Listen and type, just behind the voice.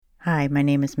Hi, my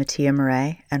name is Mattia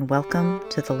Murray, and welcome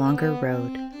to The Longer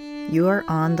Road. You are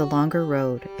on the longer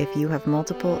road if you have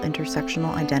multiple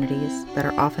intersectional identities that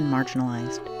are often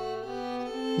marginalized.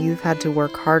 You've had to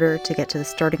work harder to get to the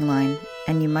starting line,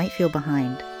 and you might feel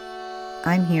behind.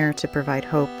 I'm here to provide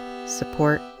hope,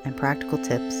 support, and practical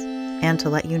tips, and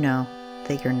to let you know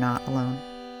that you're not alone.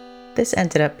 This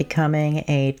ended up becoming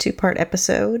a two-part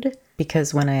episode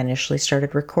because when I initially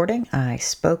started recording, I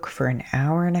spoke for an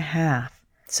hour and a half.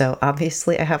 So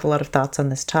obviously I have a lot of thoughts on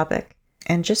this topic.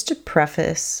 And just to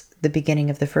preface the beginning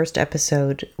of the first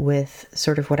episode with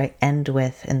sort of what I end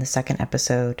with in the second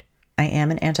episode, I am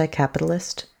an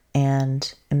anti-capitalist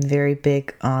and am very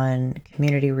big on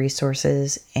community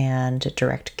resources and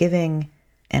direct giving.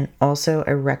 And also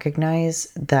I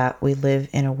recognize that we live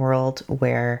in a world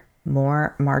where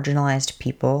more marginalized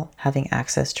people having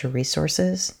access to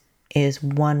resources is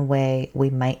one way we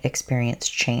might experience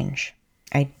change.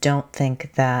 I don't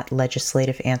think that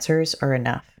legislative answers are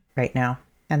enough right now.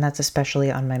 And that's especially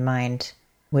on my mind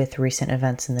with recent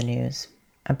events in the news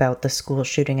about the school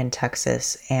shooting in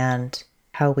Texas and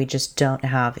how we just don't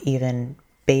have even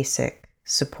basic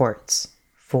supports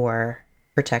for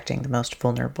protecting the most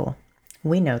vulnerable.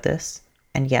 We know this,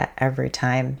 and yet every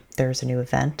time there's a new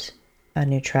event, a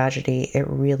new tragedy, it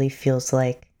really feels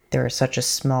like there are such a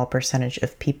small percentage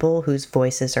of people whose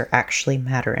voices are actually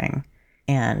mattering.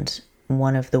 And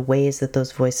one of the ways that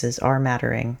those voices are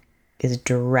mattering is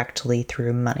directly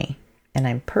through money. And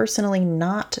I'm personally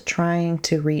not trying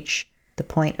to reach the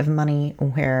point of money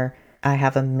where I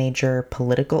have a major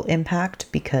political impact,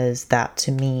 because that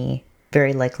to me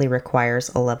very likely requires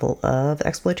a level of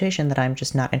exploitation that I'm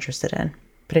just not interested in.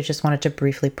 But I just wanted to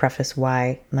briefly preface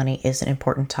why money is an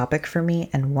important topic for me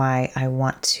and why I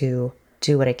want to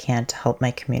do what I can to help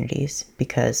my communities,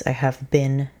 because I have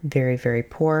been very, very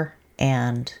poor.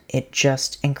 And it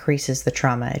just increases the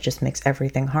trauma. It just makes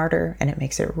everything harder, and it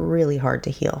makes it really hard to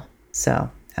heal.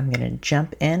 So I'm going to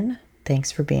jump in.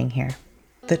 Thanks for being here.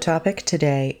 The topic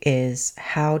today is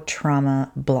how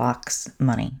trauma blocks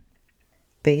money.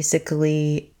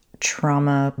 Basically,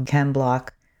 trauma can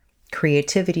block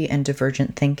creativity and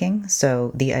divergent thinking.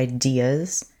 So the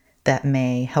ideas that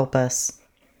may help us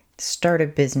start a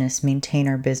business, maintain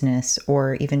our business,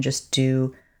 or even just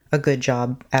do a good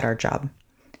job at our job.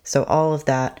 So all of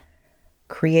that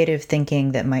creative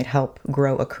thinking that might help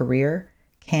grow a career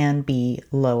can be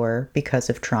lower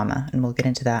because of trauma, and we'll get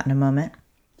into that in a moment.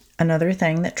 Another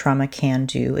thing that trauma can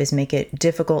do is make it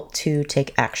difficult to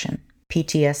take action.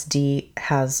 PTSD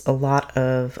has a lot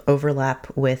of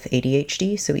overlap with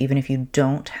ADHD, so even if you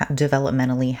don't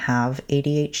developmentally have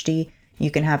ADHD, you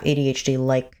can have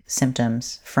ADHD-like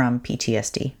symptoms from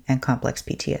PTSD and complex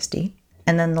PTSD.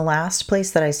 And then the last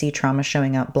place that I see trauma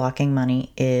showing up blocking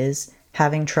money is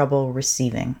having trouble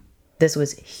receiving. This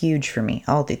was huge for me.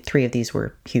 All the three of these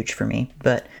were huge for me.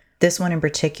 But this one in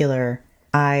particular,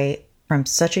 I, from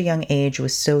such a young age,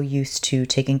 was so used to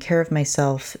taking care of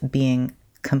myself, being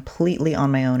completely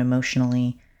on my own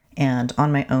emotionally and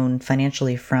on my own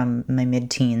financially from my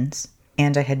mid-teens.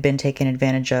 And I had been taken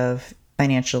advantage of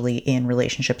financially in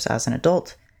relationships as an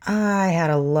adult. I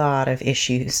had a lot of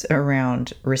issues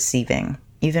around receiving,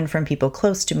 even from people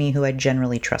close to me who I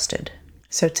generally trusted.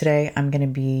 So today I'm going to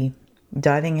be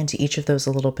diving into each of those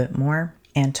a little bit more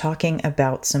and talking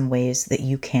about some ways that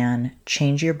you can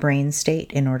change your brain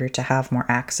state in order to have more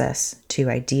access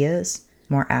to ideas,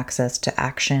 more access to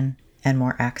action, and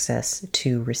more access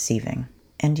to receiving.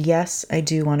 And yes, I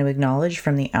do want to acknowledge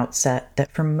from the outset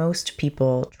that for most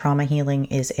people, trauma healing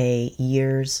is a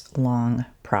years-long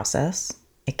process.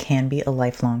 It can be a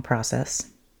lifelong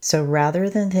process. So rather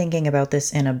than thinking about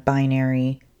this in a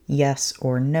binary yes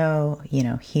or no,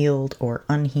 healed or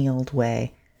unhealed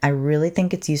way, I really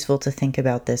think it's useful to think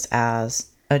about this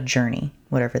as a journey,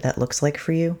 whatever that looks like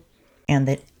for you, and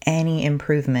that any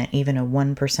improvement, even a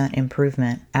 1%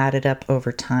 improvement added up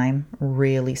over time,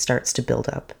 really starts to build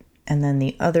up. And then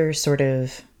the other sort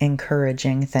of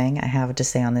encouraging thing I have to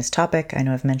say on this topic, I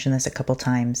know I've mentioned this a couple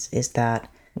times, is that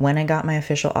when I got my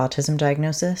official autism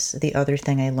diagnosis, the other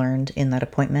thing I learned in that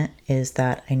appointment is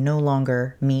that I no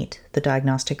longer meet the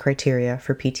diagnostic criteria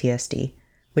for PTSD,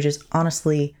 which is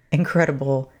honestly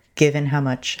incredible given how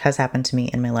much has happened to me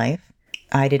in my life.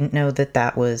 I didn't know that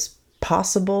that was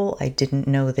possible. I didn't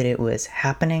know that it was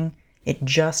happening. It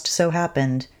just so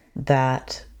happened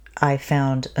that I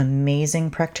found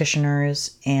amazing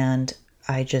practitioners, and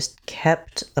I just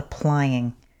kept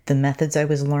applying the methods I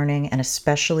was learning, and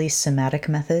especially somatic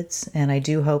methods. And I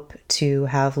do hope to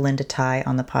have Linda Tai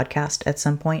on the podcast at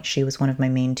some point. She was one of my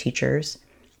main teachers,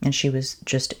 and she was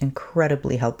just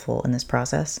incredibly helpful in this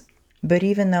process. But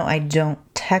even though I don't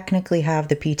technically have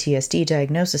the PTSD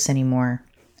diagnosis anymore,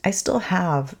 I still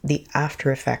have the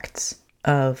after effects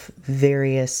of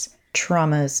various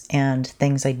traumas and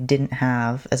things I didn't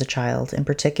have as a child in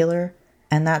particular.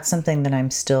 And that's something that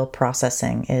I'm still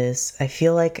processing. Is I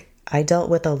feel like I dealt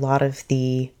with a lot of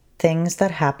the things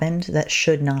that happened that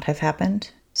should not have happened.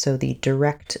 So the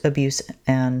direct abuse,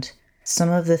 and some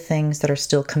of the things that are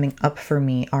still coming up for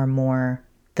me are more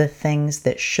the things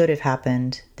that should have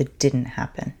happened that didn't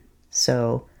happen.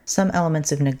 So some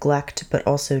elements of neglect, but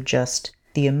also just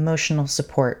the emotional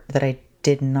support that I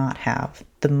did not have,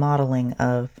 the modeling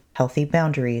of healthy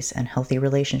boundaries and healthy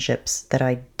relationships that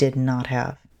I did not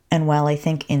have. And while I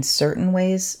think in certain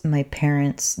ways my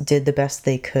parents did the best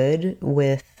they could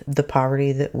with the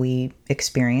poverty that we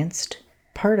experienced,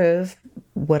 part of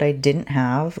what I didn't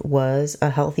have was a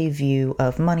healthy view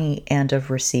of money and of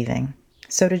receiving.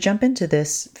 So to jump into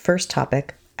this first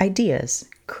topic, ideas,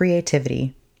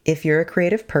 creativity. If you're a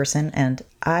creative person, and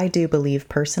I do believe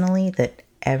personally that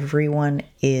everyone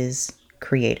is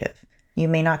creative. You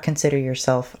may not consider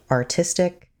yourself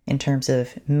artistic in terms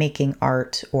of making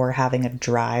art or having a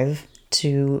drive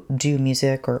to do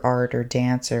music or art or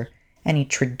dance or any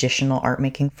traditional art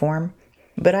making form.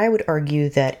 But I would argue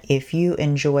that if you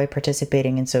enjoy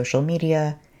participating in social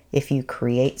media, if you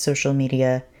create social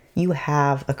media, you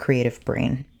have a creative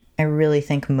brain. I really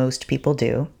think most people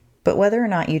do. But whether or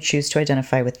not you choose to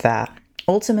identify with that,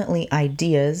 ultimately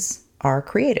ideas are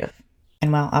creative.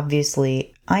 And while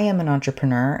obviously I am an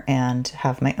entrepreneur and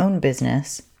have my own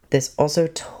business, this also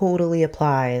totally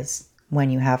applies when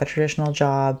you have a traditional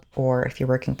job or if you're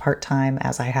working part-time,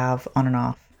 as I have on and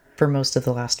off for most of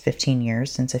the last 15 years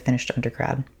since I finished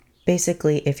undergrad.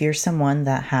 Basically, if you're someone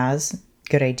that has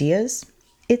good ideas,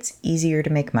 it's easier to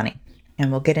make money. And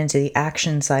we'll get into the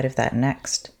action side of that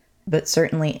next. But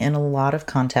certainly in a lot of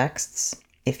contexts,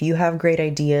 if you have great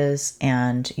ideas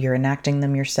and you're enacting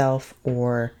them yourself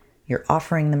or you're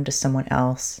offering them to someone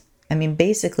else, I mean,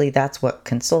 basically that's what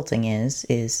consulting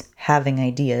is having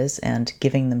ideas and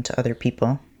giving them to other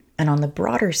people. And on the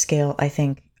broader scale, I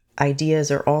think ideas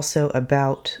are also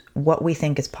about what we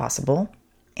think is possible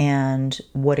and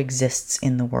what exists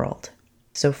in the world.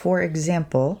 So for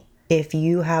example, if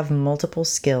you have multiple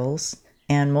skills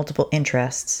and multiple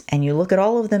interests, and you look at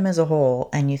all of them as a whole,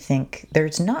 and you think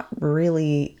there's not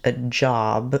really a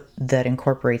job that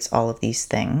incorporates all of these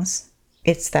things,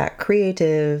 it's that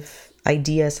creative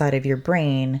idea side of your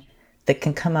brain that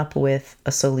can come up with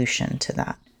a solution to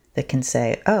that, that can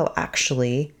say, oh,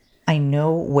 actually, I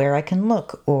know where I can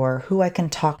look or who I can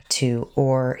talk to,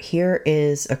 or here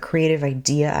is a creative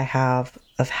idea I have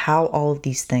of how all of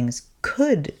these things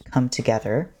could come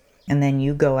together. And then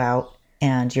you go out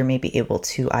and you're maybe able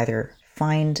to either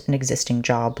find an existing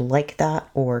job like that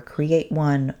or create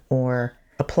one or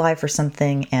apply for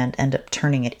something and end up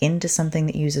turning it into something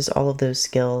that uses all of those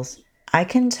skills. I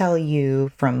can tell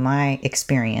you from my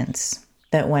experience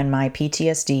that when my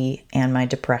PTSD and my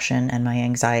depression and my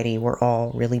anxiety were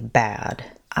all really bad,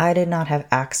 I did not have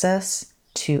access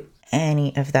to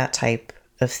any of that type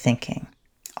of thinking.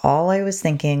 All I was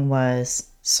thinking was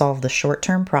solve the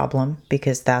short-term problem,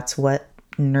 because that's what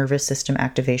nervous system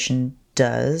activation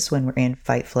does when we're in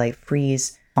fight, flight,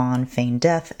 freeze, fawn, feign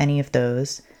death, any of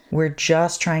those. We're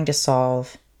just trying to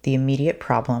solve the immediate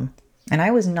problem. And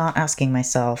I was not asking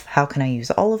myself, how can I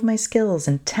use all of my skills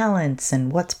and talents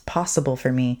and what's possible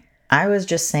for me? I was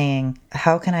just saying,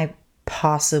 how can I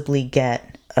possibly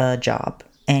get a job,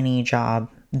 any job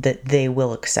that they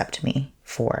will accept me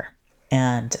for?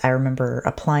 And I remember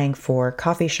applying for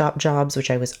coffee shop jobs,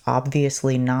 which I was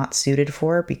obviously not suited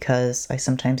for because I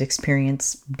sometimes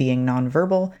experience being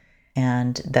nonverbal,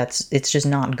 and it's just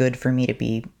not good for me to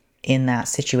be in that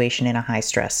situation in a high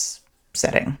stress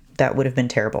setting. That would have been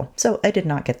terrible. So I did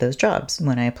not get those jobs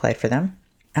when I applied for them.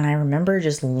 And I remember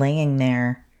just laying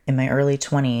there in my early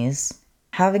 20s,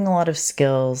 having a lot of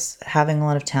skills, having a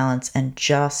lot of talents, and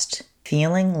just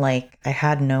feeling like I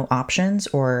had no options,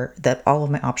 or that all of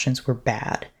my options were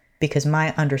bad. Because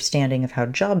my understanding of how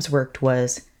jobs worked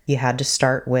was you had to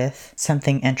start with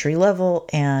something entry level,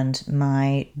 and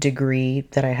my degree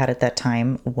that I had at that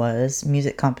time was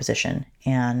music composition.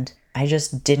 And I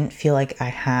just didn't feel like I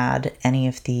had any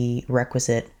of the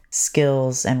requisite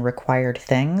skills and required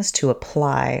things to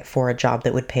apply for a job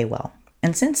that would pay well.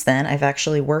 And since then, I've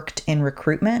actually worked in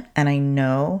recruitment, and I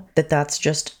know that that's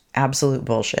just absolute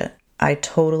bullshit. I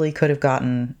totally could have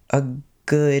gotten a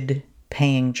good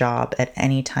paying job at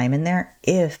any time in there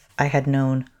if I had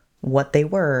known what they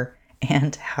were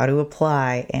and how to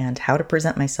apply and how to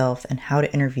present myself and how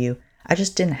to interview. I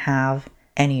just didn't have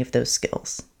any of those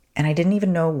skills. And I didn't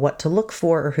even know what to look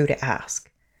for or who to ask.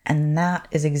 And that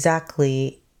is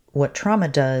exactly what trauma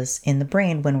does in the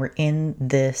brain when we're in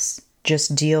this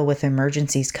just deal with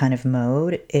emergencies kind of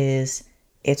mode. Is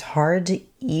it's hard to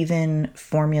even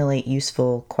formulate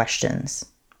useful questions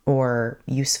or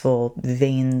useful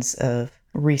veins of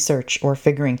research or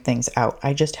figuring things out.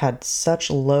 I just had such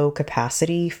low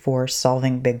capacity for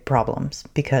solving big problems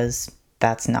because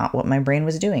that's not what my brain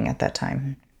was doing at that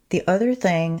time. The other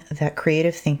thing that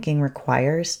creative thinking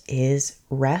requires is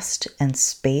rest and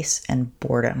space and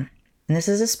boredom. And this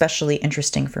is especially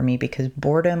interesting for me because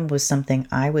boredom was something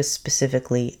I was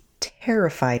specifically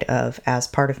terrified of as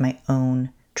part of my own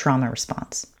trauma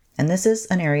response. And this is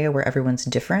an area where everyone's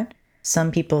different.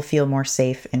 Some people feel more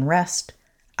safe in rest.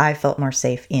 I felt more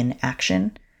safe in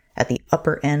action at the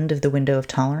upper end of the window of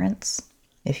tolerance.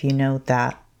 If you know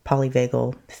that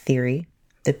polyvagal theory,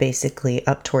 that basically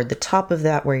up toward the top of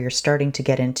that where you're starting to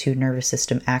get into nervous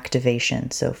system activation,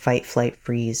 so fight, flight,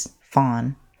 freeze,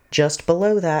 fawn. Just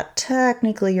below that,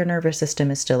 technically your nervous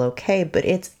system is still okay, but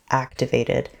it's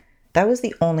activated. That was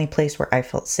the only place where I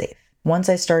felt safe. Once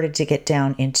I started to get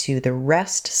down into the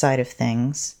rest side of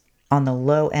things, on the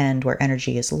low end where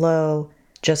energy is low,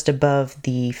 just above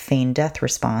the feign death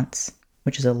response,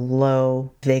 which is a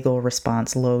low vagal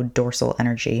response, low dorsal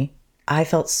energy, I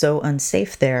felt so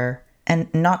unsafe there.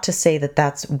 And not to say that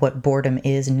that's what boredom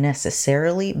is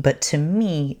necessarily, but to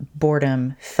me,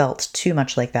 boredom felt too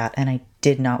much like that, and I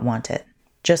did not want it.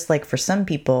 Just like for some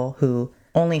people who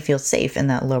only feel safe in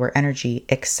that lower energy,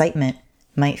 excitement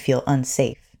might feel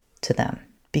unsafe to them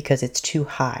because it's too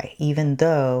high, even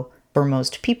though for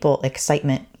most people,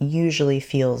 excitement usually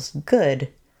feels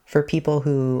good. For people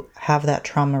who have that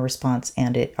trauma response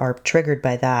and are triggered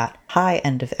by that high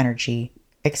end of energy,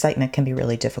 excitement can be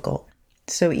really difficult.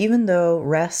 So even though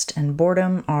rest and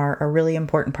boredom are a really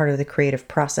important part of the creative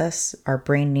process, our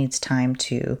brain needs time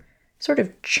to sort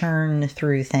of churn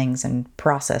through things and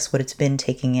process what it's been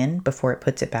taking in before it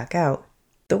puts it back out.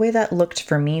 The way that looked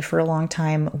for me for a long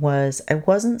time was I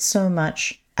wasn't so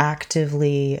much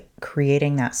actively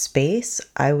creating that space.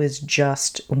 I was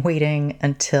just waiting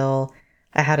until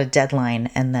I had a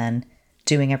deadline and then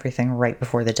doing everything right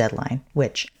before the deadline,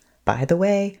 which, by the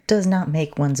way, does not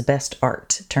make one's best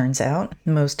art, turns out,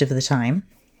 most of the time.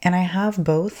 And I have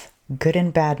both good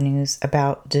and bad news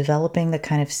about developing the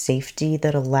kind of safety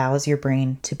that allows your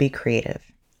brain to be creative.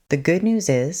 The good news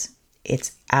is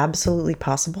it's absolutely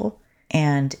possible,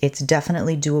 and it's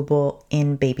definitely doable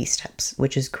in baby steps,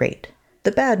 which is great.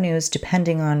 The bad news,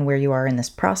 depending on where you are in this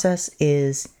process,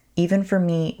 is even for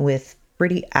me with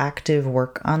pretty active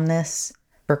work on this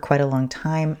for quite a long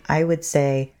time, I would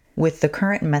say with the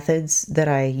current methods that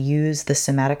I use, the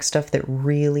somatic stuff that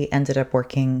really ended up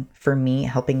working for me,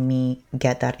 helping me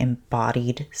get that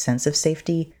embodied sense of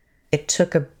safety, it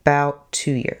took about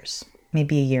 2 years,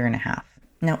 maybe a year and a half.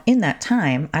 Now, in that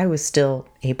time, I was still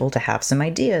able to have some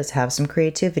ideas, have some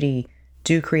creativity,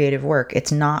 do creative work.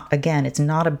 It's not a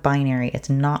binary, it's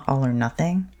not all or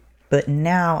nothing. But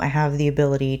now I have the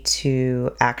ability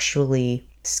to actually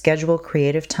schedule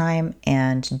creative time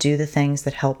and do the things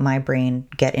that help my brain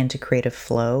get into creative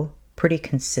flow pretty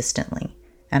consistently.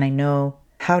 And I know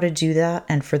how to do that.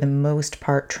 And for the most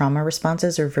part, trauma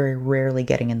responses are very rarely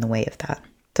getting in the way of that.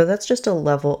 So that's just a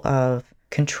level of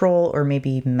control or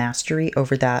maybe mastery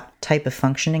over that type of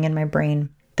functioning in my brain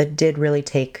that did really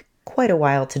take quite a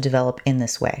while to develop in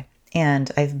this way.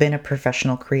 And I've been a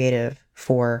professional creative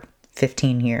for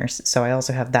 15 years. So I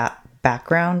also have that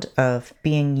background of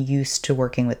being used to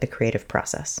working with the creative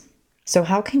process. So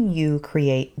how can you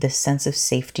create this sense of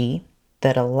safety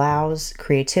that allows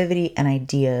creativity and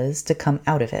ideas to come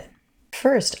out of it?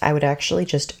 First, I would actually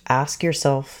just ask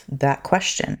yourself that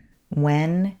question.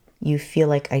 When you feel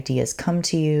like ideas come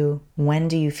to you, when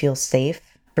do you feel safe?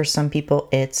 For some people,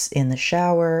 it's in the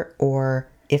shower, or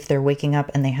if they're waking up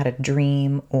and they had a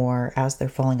dream, or as they're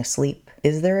falling asleep.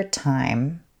 Is there a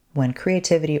time when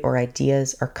creativity or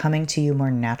ideas are coming to you more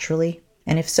naturally?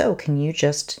 And if so, can you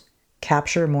just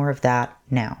capture more of that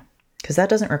now? Because that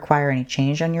doesn't require any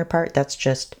change on your part. That's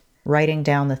just writing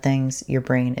down the things your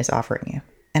brain is offering you.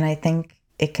 And I think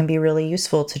it can be really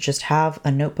useful to just have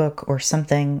a notebook or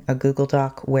something, a Google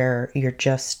Doc, where you're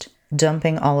just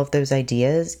dumping all of those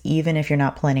ideas, even if you're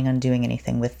not planning on doing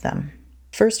anything with them.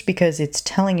 First, because it's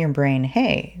telling your brain,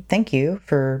 hey, thank you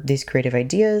for these creative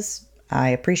ideas. I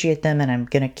appreciate them and I'm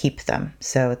going to keep them.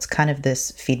 So it's kind of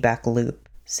this feedback loop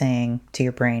saying to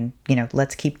your brain,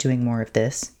 let's keep doing more of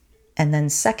this. And then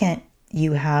second,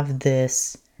 you have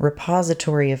this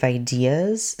repository of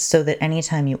ideas so that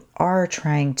anytime you are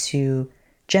trying to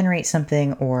generate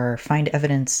something or find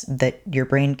evidence that your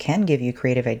brain can give you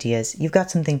creative ideas, you've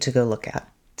got something to go look at.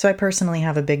 So I personally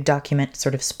have a big document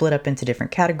sort of split up into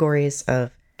different categories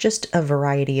of just a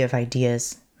variety of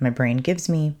ideas my brain gives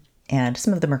me, and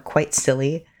some of them are quite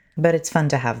silly, but it's fun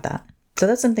to have that. So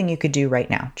that's something you could do right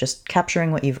now, just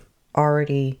capturing what you've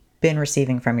already been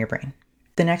receiving from your brain.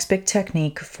 The next big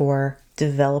technique for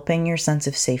developing your sense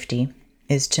of safety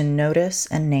is to notice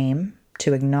and name,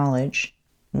 to acknowledge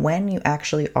when you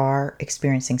actually are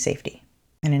experiencing safety.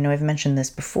 And I know I've mentioned this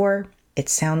before. It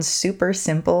sounds super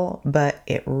simple, but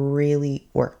it really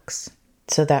works.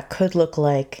 So that could look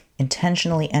like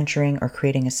intentionally entering or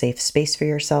creating a safe space for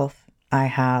yourself. I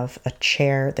have a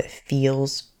chair that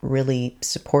feels really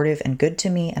supportive and good to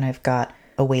me, and I've got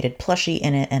a weighted plushie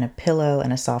in it and a pillow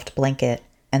and a soft blanket,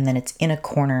 and then it's in a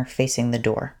corner facing the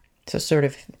door. So it sort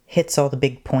of hits all the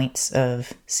big points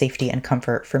of safety and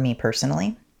comfort for me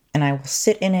personally. And I will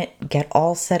sit in it, get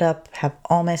all set up, have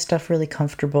all my stuff really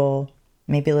comfortable,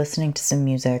 maybe listening to some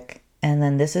music. And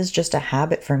then this is just a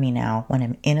habit for me now when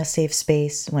I'm in a safe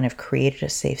space, when I've created a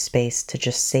safe space, to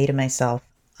just say to myself,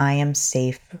 I am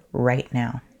safe right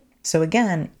now. So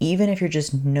again, even if you're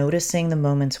just noticing the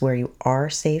moments where you are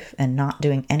safe and not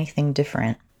doing anything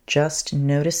different, just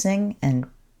noticing and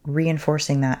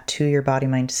reinforcing that to your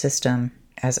body-mind system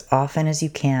as often as you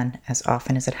can, as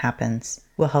often as it happens,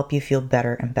 will help you feel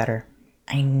better and better.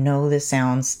 I know this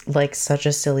sounds like such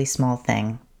a silly small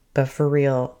thing, but for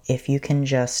real, if you can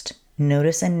just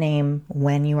notice and name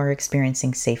when you are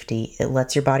experiencing safety, it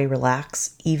lets your body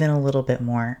relax even a little bit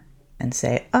more and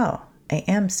say, oh, I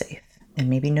am safe. And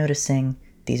maybe noticing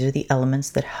these are the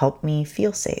elements that help me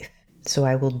feel safe. So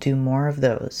I will do more of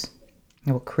those.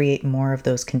 I will create more of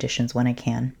those conditions when I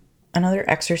can. Another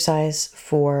exercise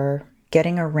for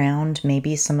getting around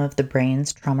maybe some of the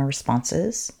brain's trauma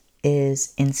responses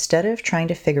is, instead of trying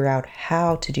to figure out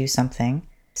how to do something,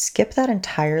 skip that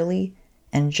entirely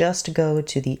and just go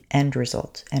to the end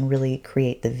result and really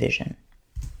create the vision.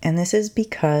 And this is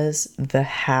because the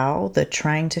how, the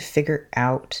trying to figure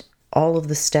out all of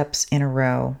the steps in a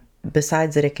row,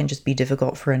 besides that it can just be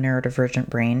difficult for a neurodivergent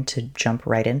brain to jump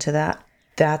right into that,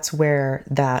 that's where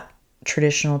that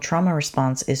traditional trauma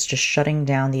response is just shutting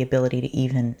down the ability to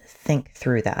even think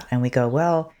through that. And we go,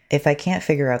 well, if I can't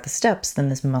figure out the steps, then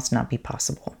this must not be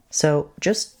possible. So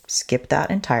just skip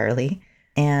that entirely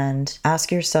and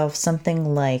ask yourself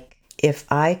something like, if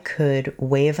I could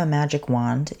wave a magic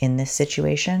wand in this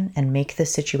situation and make the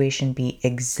situation be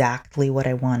exactly what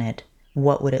I wanted,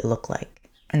 what would it look like?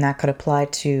 And that could apply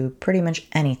to pretty much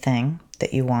anything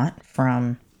that you want,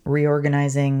 from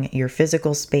reorganizing your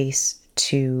physical space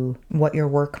to what your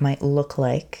work might look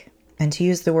like. And to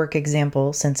use the work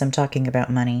example, since I'm talking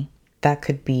about money, that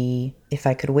could be, if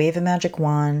I could wave a magic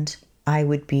wand, I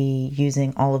would be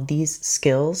using all of these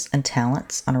skills and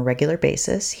talents on a regular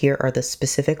basis. Here are the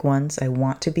specific ones I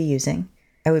want to be using.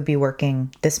 I would be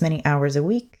working this many hours a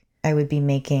week. I would be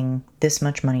making this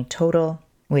much money total,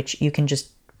 which you can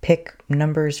just pick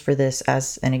numbers for this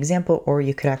as an example, or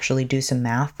you could actually do some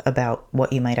math about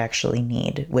what you might actually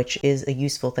need, which is a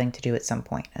useful thing to do at some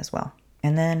point as well.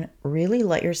 And then really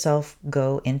let yourself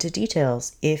go into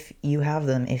details if you have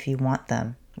them, if you want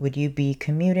them. Would you be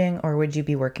commuting or would you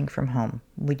be working from home?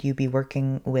 Would you be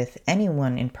working with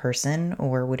anyone in person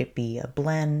or would it be a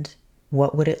blend?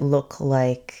 What would it look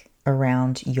like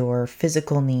around your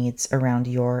physical needs, around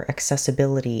your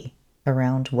accessibility,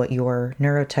 around what your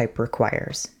neurotype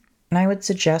requires? And I would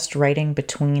suggest writing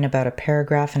between about a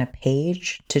paragraph and a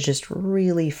page to just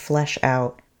really flesh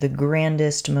out the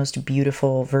grandest, most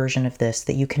beautiful version of this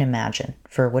that you can imagine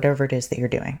for whatever it is that you're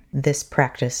doing this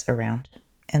practice around.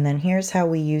 And then here's how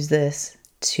we use this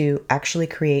to actually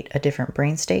create a different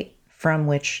brain state from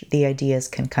which the ideas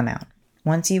can come out.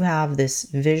 Once you have this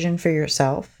vision for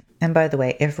yourself, and by the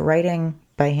way, if writing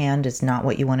by hand is not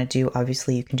what you want to do,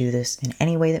 obviously you can do this in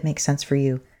any way that makes sense for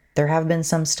you. There have been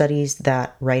some studies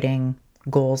that writing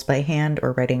goals by hand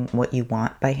or writing what you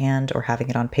want by hand or having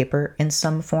it on paper in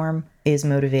some form is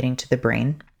motivating to the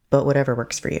brain, but whatever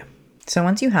works for you. So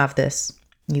once you have this,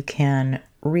 you can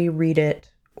reread it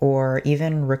or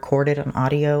even record it on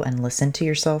audio and listen to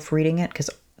yourself reading it, because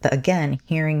again,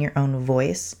 hearing your own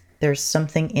voice, there's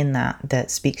something in that that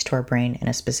speaks to our brain in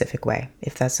a specific way,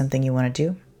 if that's something you want to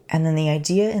do. And then the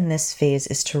idea in this phase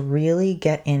is to really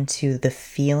get into the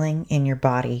feeling in your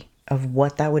body of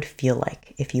what that would feel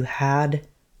like if you had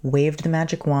waved the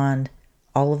magic wand.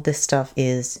 All of this stuff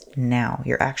is now.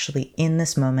 You're actually in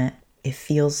this moment. It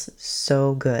feels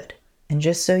so good. And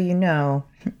just so you know,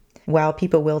 while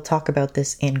people will talk about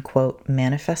this in, quote,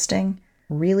 manifesting,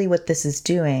 really what this is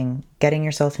doing, getting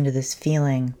yourself into this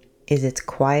feeling, is it's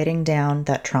quieting down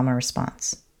that trauma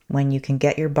response. When you can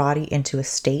get your body into a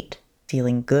state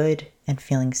feeling good and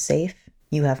feeling safe,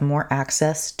 You have more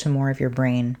access to more of your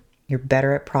brain. You're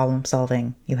better at problem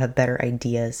solving. You have better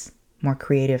ideas, more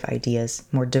creative ideas,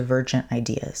 more divergent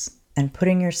ideas. And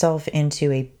putting yourself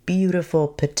into a beautiful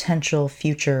potential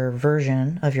future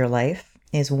version of your life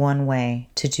is one way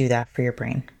to do that for your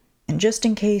brain. And just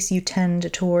in case you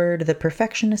tend toward the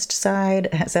perfectionist side,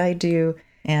 as I do,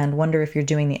 and wonder if you're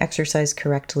doing the exercise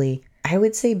correctly, I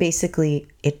would say basically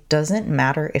it doesn't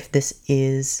matter if this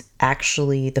is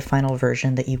actually the final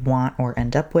version that you want or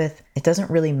end up with. It doesn't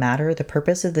really matter. The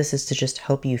purpose of this is to just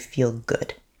help you feel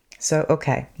good. So,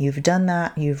 okay, you've done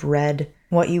that, you've read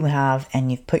what you have,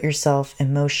 and you've put yourself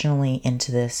emotionally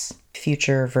into this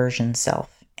future version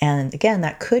self. And again,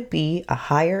 that could be a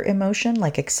higher emotion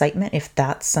like excitement if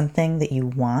that's something that you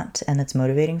want and that's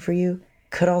motivating for you.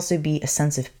 Could also be a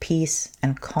sense of peace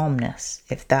and calmness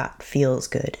if that feels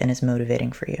good and is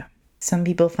motivating for you. Some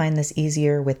people find this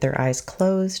easier with their eyes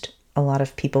closed. A lot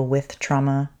of people with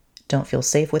trauma don't feel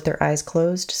safe with their eyes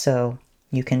closed, so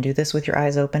you can do this with your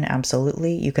eyes open,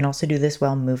 absolutely. You can also do this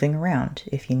while moving around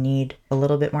if you need a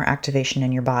little bit more activation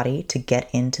in your body to get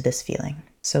into this feeling.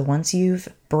 So once you've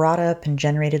brought up and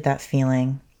generated that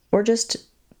feeling, or just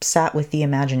sat with the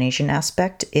imagination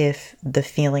aspect, if the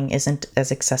feeling isn't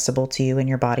as accessible to you in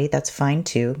your body, that's fine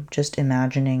too. Just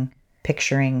imagining,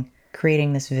 picturing,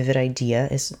 creating this vivid idea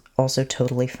is also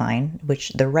totally fine, which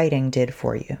the writing did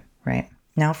for you, right?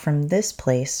 Now from this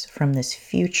place, from this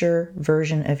future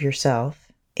version of yourself,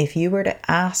 if you were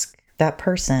to ask that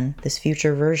person, this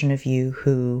future version of you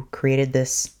who created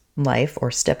this life or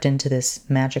stepped into this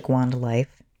magic wand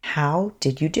life, how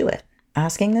did you do it?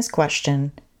 Asking this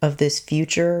question of this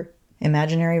future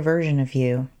imaginary version of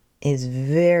you is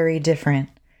very different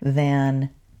than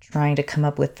trying to come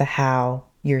up with the how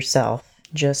yourself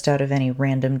just out of any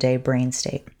random day brain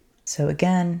state. So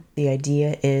again, the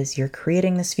idea is you're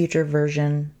creating this future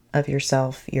version of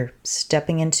yourself. You're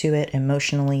stepping into it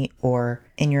emotionally or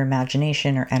in your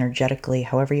imagination or energetically,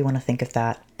 however you want to think of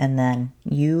that. And then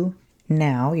you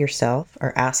now yourself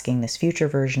are asking this future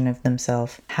version of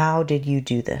themselves, how did you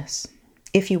do this?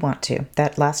 If you want to.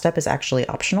 That last step is actually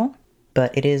optional,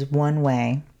 but it is one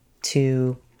way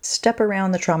to step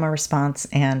around the trauma response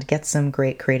and get some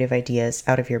great creative ideas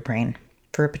out of your brain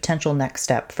for a potential next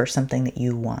step for something that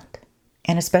you want.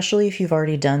 And especially if you've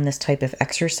already done this type of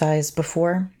exercise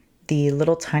before, the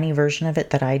little tiny version of it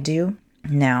that I do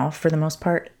now, for the most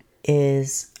part,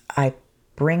 is I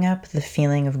bring up the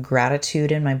feeling of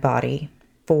gratitude in my body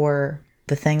for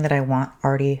the thing that I want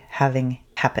already having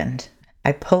happened.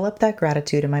 I pull up that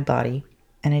gratitude in my body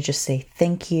and I just say,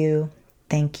 thank you,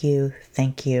 thank you,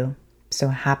 thank you. So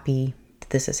happy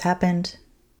that this has happened.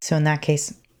 So in that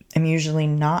case, I'm usually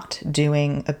not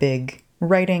doing a big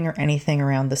writing or anything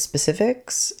around the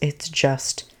specifics. It's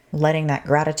just letting that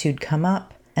gratitude come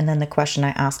up. And then the question I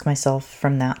ask myself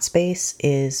from that space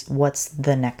is, what's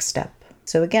the next step?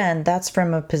 So again, that's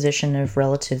from a position of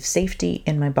relative safety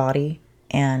in my body.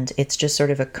 And it's just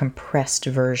sort of a compressed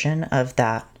version of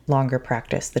that longer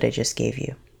practice that I just gave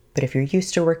you. But if you're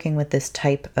used to working with this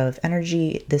type of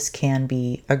energy, this can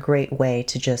be a great way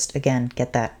to just, again,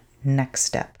 get that next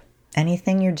step.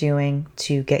 Anything you're doing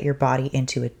to get your body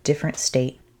into a different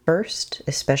state first,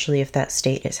 especially if that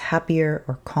state is happier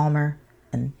or calmer,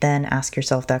 and then ask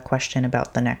yourself that question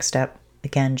about the next step.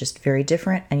 Again, just very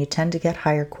different, and you tend to get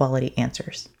higher quality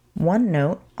answers. One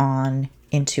note on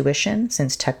intuition,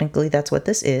 since technically that's what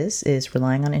this is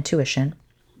relying on intuition,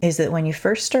 is that when you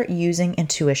first start using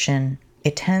intuition,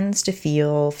 it tends to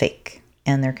feel fake.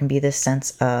 And there can be this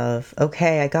sense of,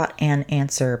 okay, I got an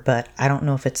answer, but I don't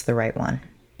know if it's the right one.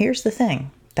 Here's the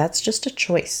thing. That's just a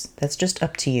choice. That's just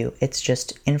up to you. It's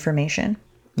just information.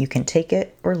 You can take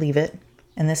it or leave it.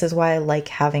 And this is why I like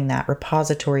having that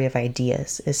repository of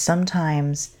ideas, is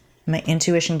sometimes my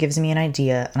intuition gives me an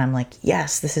idea and I'm like,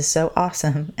 yes, this is so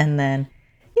awesome. And then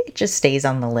it just stays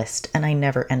on the list and I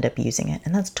never end up using it.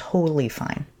 And that's totally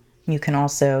fine. You can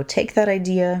also take that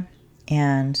idea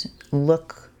and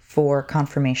look for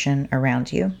confirmation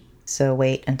around you. So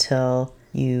wait until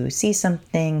you see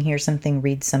something, hear something,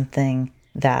 read something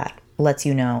that lets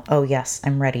you know, oh yes,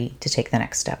 I'm ready to take the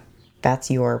next step.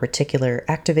 That's your reticular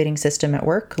activating system at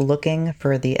work, looking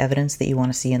for the evidence that you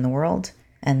want to see in the world.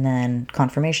 And then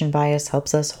confirmation bias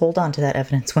helps us hold on to that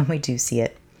evidence when we do see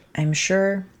it. I'm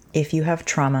sure if you have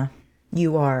trauma,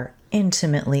 you are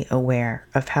intimately aware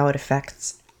of how it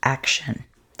affects action,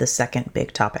 the second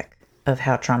big topic of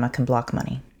how trauma can block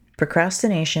money.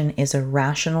 Procrastination is a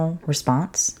rational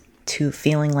response to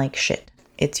feeling like shit.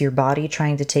 It's your body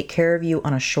trying to take care of you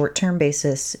on a short-term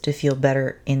basis to feel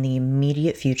better in the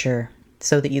immediate future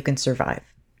so that you can survive.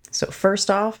 So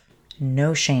first off,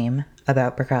 no shame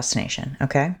about procrastination,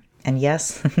 okay? And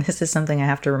yes, this is something I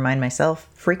have to remind myself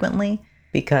frequently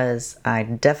because I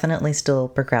definitely still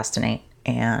procrastinate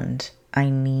and I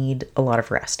need a lot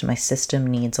of rest. My system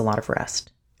needs a lot of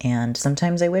rest. And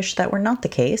sometimes I wish that were not the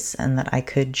case and that I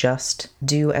could just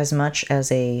do as much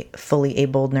as a fully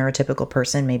abled neurotypical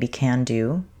person maybe can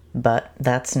do, but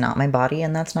that's not my body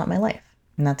and that's not my life.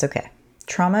 And that's okay.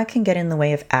 Trauma can get in the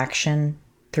way of action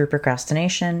through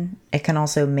procrastination. It can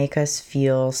also make us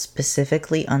feel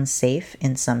specifically unsafe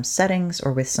in some settings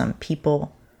or with some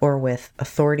people or with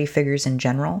authority figures in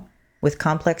general. With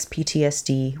complex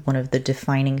PTSD, one of the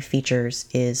defining features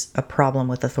is a problem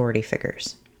with authority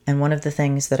figures. And one of the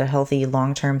things that a healthy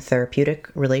long-term therapeutic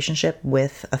relationship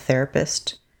with a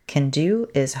therapist can do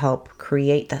is help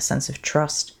create that sense of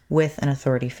trust with an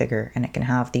authority figure, and it can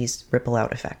have these ripple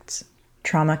out effects.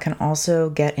 Trauma can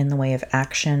also get in the way of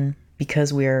action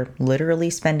because we're literally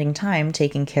spending time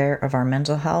taking care of our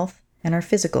mental health and our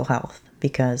physical health,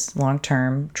 because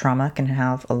long-term trauma can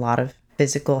have a lot of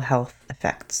physical health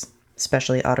effects,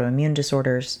 especially autoimmune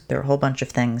disorders. There are a whole bunch of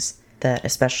things that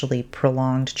especially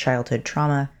prolonged childhood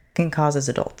trauma can cause as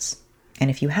adults. And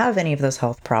if you have any of those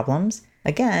health problems,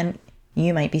 again,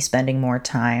 you might be spending more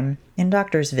time in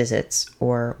doctor's visits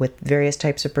or with various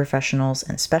types of professionals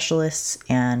and specialists,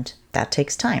 and that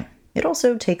takes time. It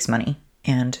also takes money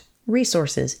and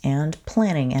resources and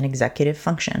planning and executive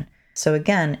function. So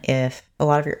again, if a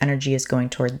lot of your energy is going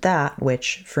toward that,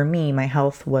 which for me, my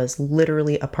health was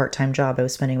literally a part-time job. I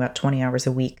was spending about 20 hours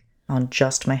a week on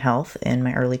just my health in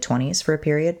my early 20s for a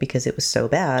period because it was so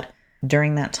bad.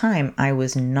 During that time, I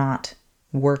was not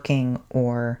working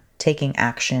or taking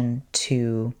action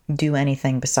to do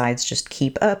anything besides just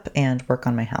keep up and work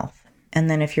on my health. And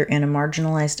then if you're in a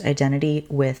marginalized identity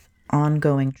with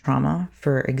ongoing trauma,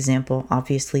 for example,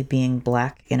 obviously being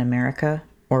Black in America,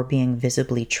 or being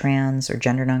visibly trans or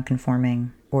gender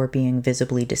nonconforming, or being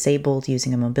visibly disabled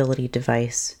using a mobility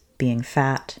device, being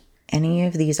fat, any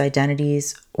of these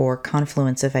identities or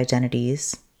confluence of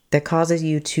identities that causes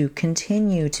you to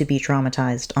continue to be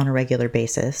traumatized on a regular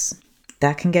basis,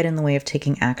 that can get in the way of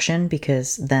taking action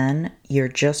because then you're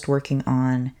just working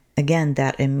on, again,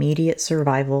 that immediate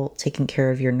survival, taking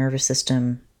care of your nervous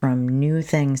system from new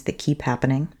things that keep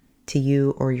happening to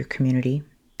you or your community.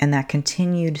 And that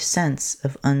continued sense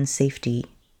of unsafety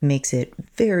makes it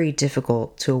very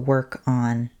difficult to work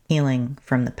on healing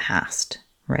from the past,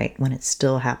 right? When it's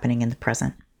still happening in the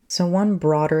present. So one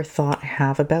broader thought I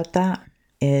have about that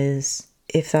is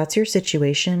if that's your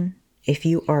situation, if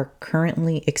you are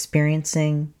currently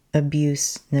experiencing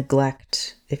abuse,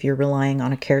 neglect, if you're relying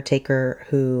on a caretaker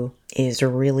who is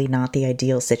really not the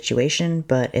ideal situation,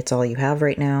 but it's all you have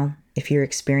right now, if you're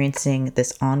experiencing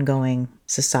this ongoing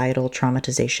societal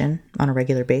traumatization on a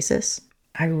regular basis,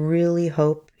 I really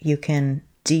hope you can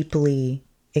deeply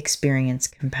experience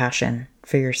compassion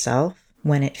for yourself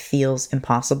when it feels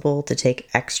impossible to take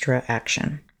extra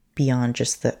action beyond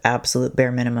just the absolute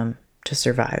bare minimum to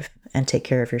survive and take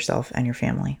care of yourself and your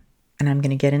family. And I'm going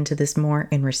to get into this more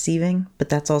in receiving, but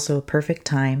that's also a perfect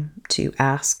time to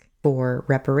ask for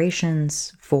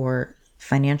reparations, for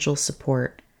financial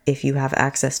support, if you have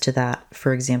access to that,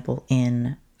 for example,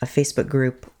 in a Facebook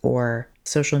group or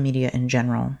social media in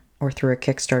general, or through a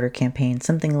Kickstarter campaign,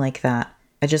 something like that.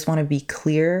 I just want to be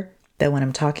clear that when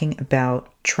I'm talking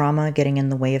about trauma getting in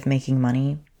the way of making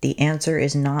money, the answer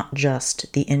is not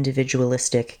just the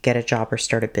individualistic get a job or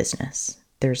start a business.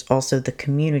 There's also the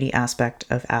community aspect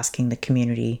of asking the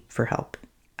community for help.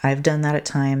 I've done that at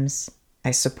times.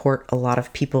 I support a lot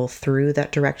of people through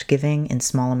that direct giving in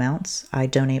small amounts. I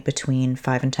donate between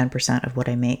 5 and 10% of what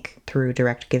I make through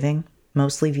direct giving,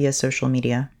 mostly via social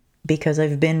media, because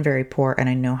I've been very poor and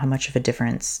I know how much of a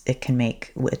difference it can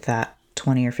make with that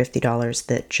 $20 or $50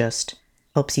 that just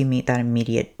helps you meet that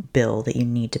immediate bill that you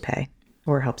need to pay,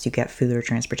 or helps you get food or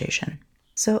transportation.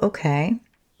 So, okay,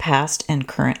 past and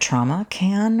current trauma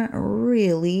can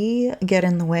really get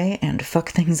in the way and fuck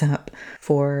things up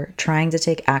for trying to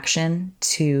take action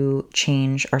to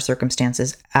change our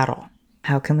circumstances at all.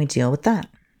 How can we deal with that?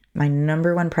 My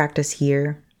number one practice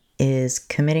here is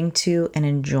committing to and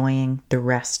enjoying the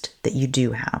rest that you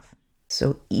do have.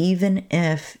 So even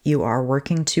if you are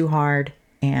working too hard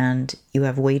and you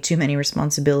have way too many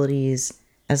responsibilities,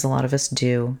 as a lot of us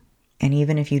do, and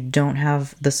even if you don't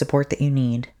have the support that you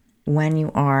need, when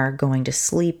you are going to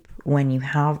sleep, when you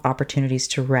have opportunities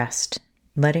to rest,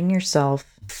 letting yourself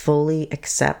fully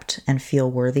accept and feel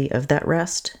worthy of that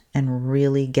rest and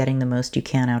really getting the most you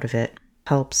can out of it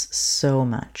helps so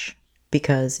much.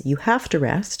 Because you have to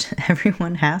rest.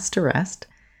 Everyone has to rest.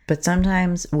 But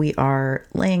sometimes we are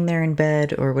laying there in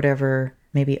bed or whatever,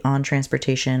 maybe on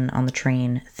transportation, on the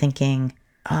train, thinking,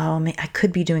 oh, I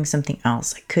could be doing something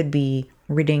else. I could be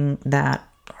reading that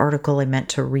article I meant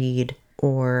to read,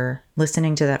 or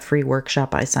listening to that free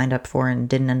workshop I signed up for and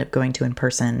didn't end up going to in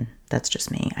person. That's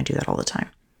just me. I do that all the time.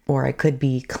 Or I could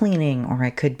be cleaning, or I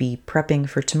could be prepping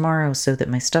for tomorrow so that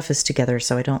my stuff is together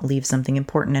so I don't leave something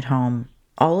important at home.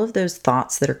 All of those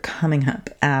thoughts that are coming up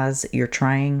as you're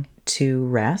trying to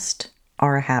rest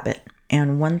are a habit.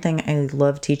 And one thing I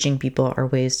love teaching people are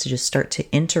ways to just start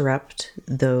to interrupt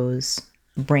those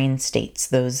brain states,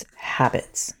 those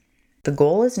habits. The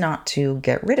goal is not to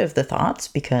get rid of the thoughts,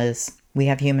 because we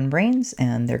have human brains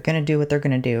and they're going to do what they're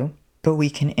going to do, but we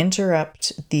can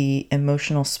interrupt the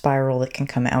emotional spiral that can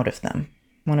come out of them.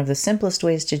 One of the simplest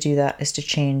ways to do that is to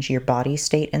change your body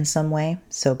state in some way.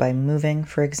 So by moving,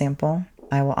 for example,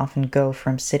 I will often go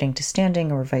from sitting to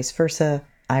standing or vice versa.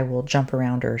 I will jump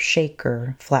around or shake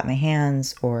or flap my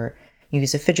hands or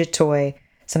use a fidget toy,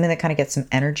 something that kind of gets some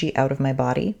energy out of my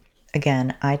body.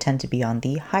 Again, I tend to be on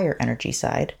the higher energy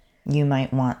side. You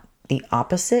might want the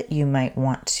opposite. You might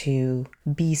want to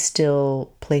be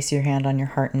still, place your hand on your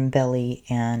heart and belly,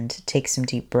 and take some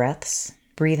deep breaths.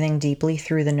 Breathing deeply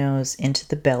through the nose into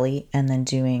the belly, and then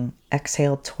doing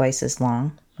exhale twice as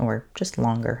long, or just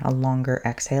longer. A longer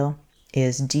exhale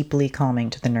is deeply calming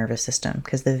to the nervous system,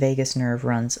 because the vagus nerve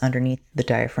runs underneath the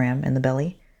diaphragm in the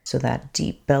belly. So that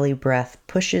deep belly breath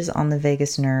pushes on the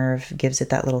vagus nerve, gives it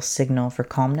that little signal for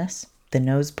calmness. The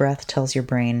nose breath tells your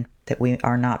brain that we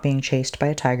are not being chased by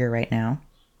a tiger right now,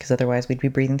 because otherwise we'd be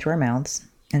breathing through our mouths.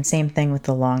 And same thing with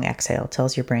the long exhale,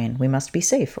 tells your brain we must be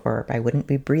safe, or I wouldn't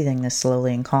be breathing this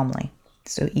slowly and calmly.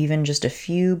 So even just a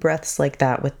few breaths like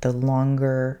that with the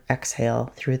longer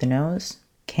exhale through the nose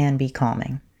can be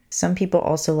calming. Some people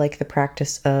also like the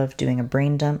practice of doing a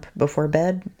brain dump before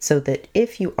bed, so that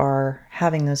if you are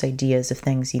having those ideas of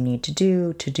things you need to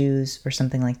do, to-dos or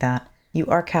something like that, you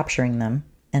are capturing them,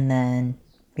 and then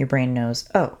your brain knows,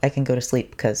 oh, I can go to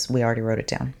sleep because we already wrote it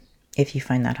down, if you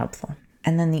find that helpful.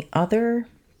 And then the other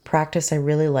practice I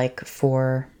really like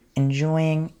for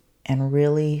enjoying and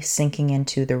really sinking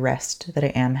into the rest that I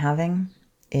am having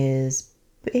is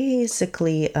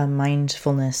basically a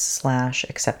mindfulness /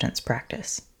 acceptance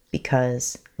practice.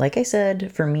 Because, like I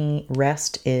said, for me,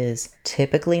 rest is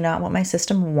typically not what my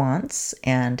system wants,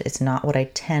 and it's not what I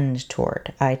tend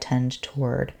toward. I tend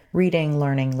toward reading,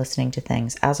 learning, listening to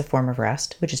things as a form of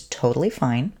rest, which is totally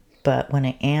fine. But when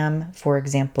I am, for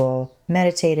example,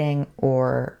 meditating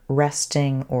or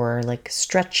resting or like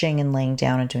stretching and laying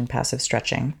down and doing passive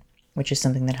stretching, which is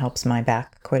something that helps my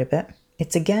back quite a bit,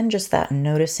 it's again just that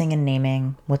noticing and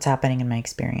naming what's happening in my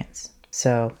experience.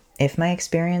 So if my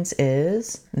experience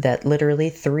is that literally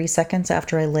 3 seconds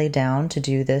after I lay down to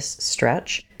do this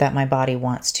stretch, that my body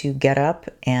wants to get up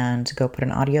and go put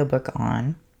an audiobook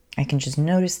on, I can just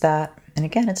notice that. And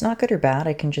again, it's not good or bad.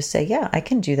 I can just say, yeah, I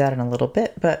can do that in a little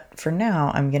bit. But for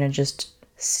now, I'm going to just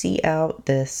see out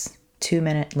this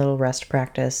 2-minute little rest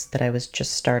practice that I was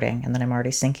just starting and that I'm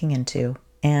already sinking into.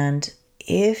 And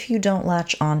if you don't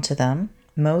latch onto them,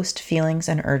 most feelings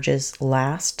and urges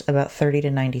last about 30 to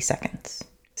 90 seconds.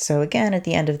 So again, at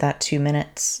the end of that 2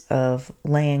 minutes of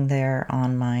laying there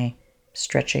on my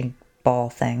stretching ball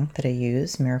thing that I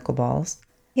use, miracle balls,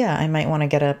 yeah, I might want to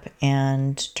get up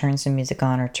and turn some music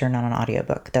on or turn on an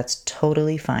audiobook. That's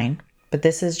totally fine. But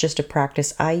this is just a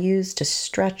practice I use to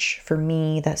stretch, for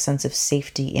me, that sense of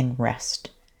safety in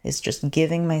rest. Is just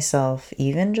giving myself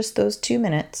even just those 2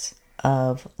 minutes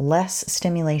of less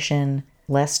stimulation,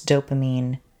 less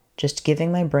dopamine, just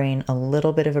giving my brain a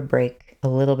little bit of a break a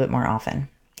little bit more often.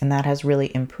 And that has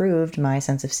really improved my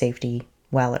sense of safety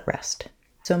while at rest.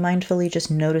 So mindfully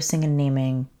just noticing and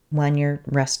naming when you're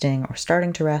resting or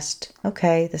starting to rest.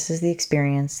 Okay, this is the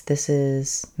experience. This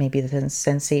is maybe the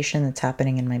sensation that's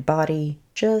happening in my body.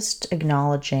 Just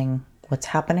acknowledging what's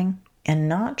happening and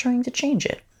not trying to change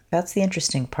it. That's the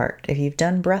interesting part. If you've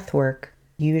done breath work,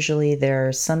 usually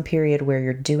there's some period where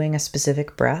you're doing a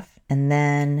specific breath. And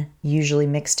then usually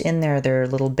mixed in there are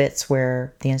little bits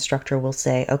where the instructor will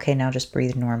say, okay, now just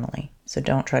breathe normally. So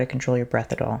don't try to control your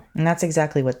breath at all. And that's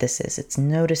exactly what this is. It's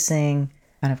noticing,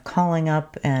 kind of calling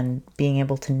up and being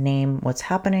able to name what's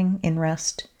happening in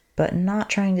rest, but not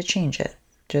trying to change it.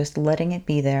 Just letting it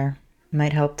be there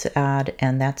might help to add,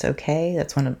 and that's okay.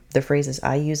 That's one of the phrases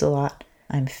I use a lot.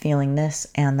 I'm feeling this,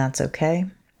 and that's okay.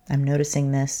 I'm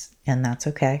noticing this, and that's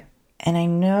okay. And I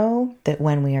know that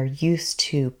when we are used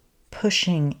to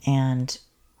pushing and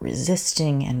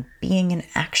resisting and being in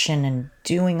action and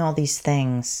doing all these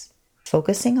things,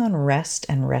 focusing on rest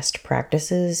and rest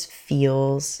practices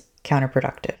feels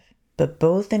counterproductive. But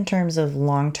both in terms of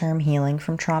long-term healing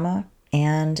from trauma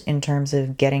and in terms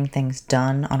of getting things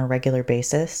done on a regular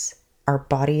basis, our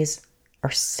bodies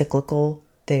are cyclical.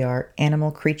 They are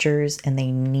animal creatures and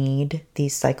they need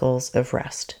these cycles of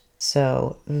rest.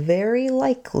 So very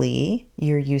likely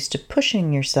you're used to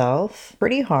pushing yourself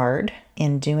pretty hard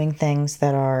in doing things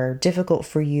that are difficult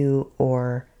for you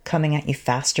or coming at you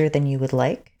faster than you would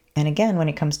like. And again, when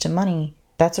it comes to money,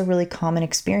 that's a really common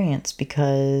experience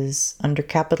because under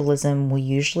capitalism, we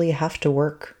usually have to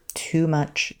work too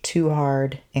much, too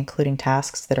hard, including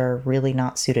tasks that are really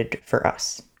not suited for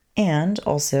us. And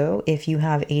also, if you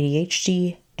have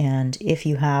ADHD and if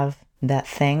you have that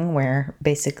thing where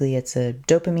basically it's a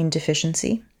dopamine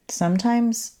deficiency,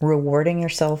 sometimes rewarding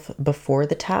yourself before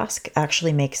the task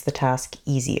actually makes the task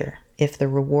easier. If the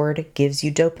reward gives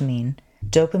you dopamine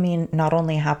not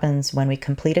only happens when we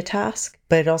complete a task,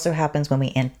 but it also happens when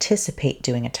we anticipate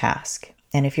doing a task.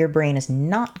 And if your brain is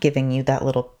not giving you that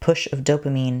little push of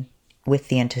dopamine with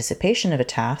the anticipation of a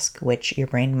task, which your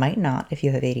brain might not if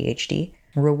you have ADHD,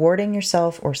 rewarding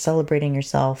yourself or celebrating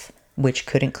yourself, which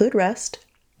could include rest,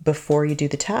 before you do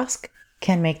the task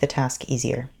can make the task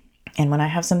easier. And when I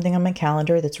have something on my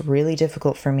calendar that's really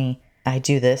difficult for me, I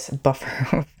do this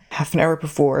buffer half an hour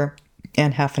before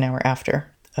and half an hour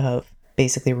after of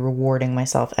basically rewarding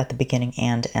myself at the beginning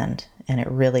and end. And it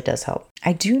really does help.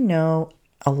 I do know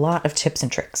a lot of tips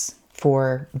and tricks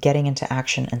for getting into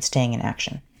action and staying in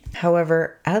action.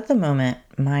 However, at the moment,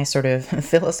 my sort of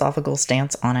philosophical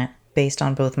stance on it, based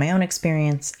on both my own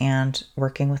experience and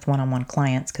working with one-on-one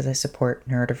clients, because I support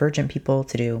neurodivergent people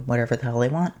to do whatever the hell they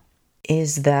want,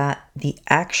 is that the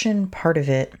action part of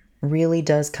it really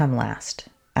does come last,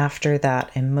 after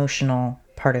that emotional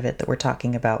part of it that we're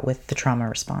talking about with the trauma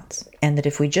response. And that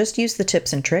if we just use the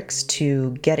tips and tricks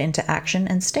to get into action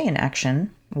and stay in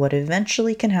action, what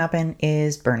eventually can happen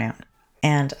is burnout.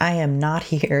 And I am not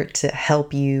here to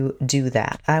help you do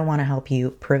that. I want to help you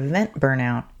prevent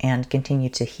burnout and continue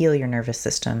to heal your nervous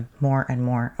system more and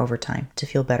more over time to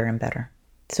feel better and better.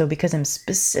 So because I'm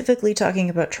specifically talking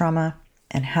about trauma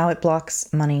and how it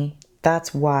blocks money,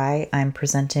 that's why I'm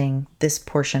presenting this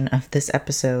portion of this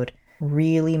episode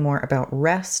really more about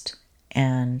rest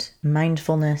and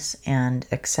mindfulness and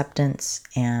acceptance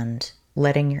and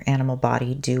letting your animal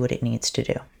body do what it needs to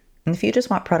do. And if you just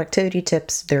want productivity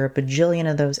tips, there are a bajillion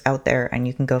of those out there and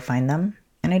you can go find them.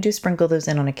 And I do sprinkle those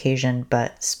in on occasion,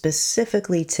 but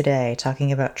specifically today,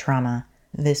 talking about trauma,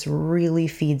 this really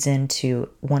feeds into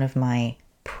one of my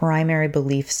primary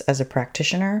beliefs as a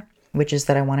practitioner, which is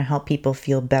that I want to help people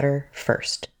feel better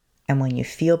first. And when you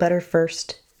feel better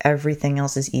first, everything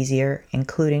else is easier,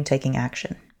 including taking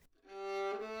action.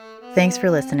 Thanks for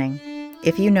listening.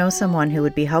 If you know someone who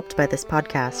would be helped by this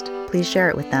podcast, please share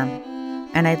it with them.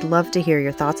 And I'd love to hear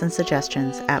your thoughts and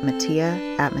suggestions at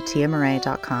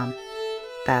mattia@mattiamurray.com.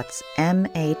 That's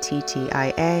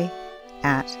MATTIA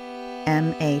at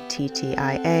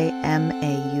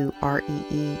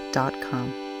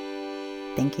MATTIAMAUREE.com.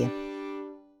 Thank you.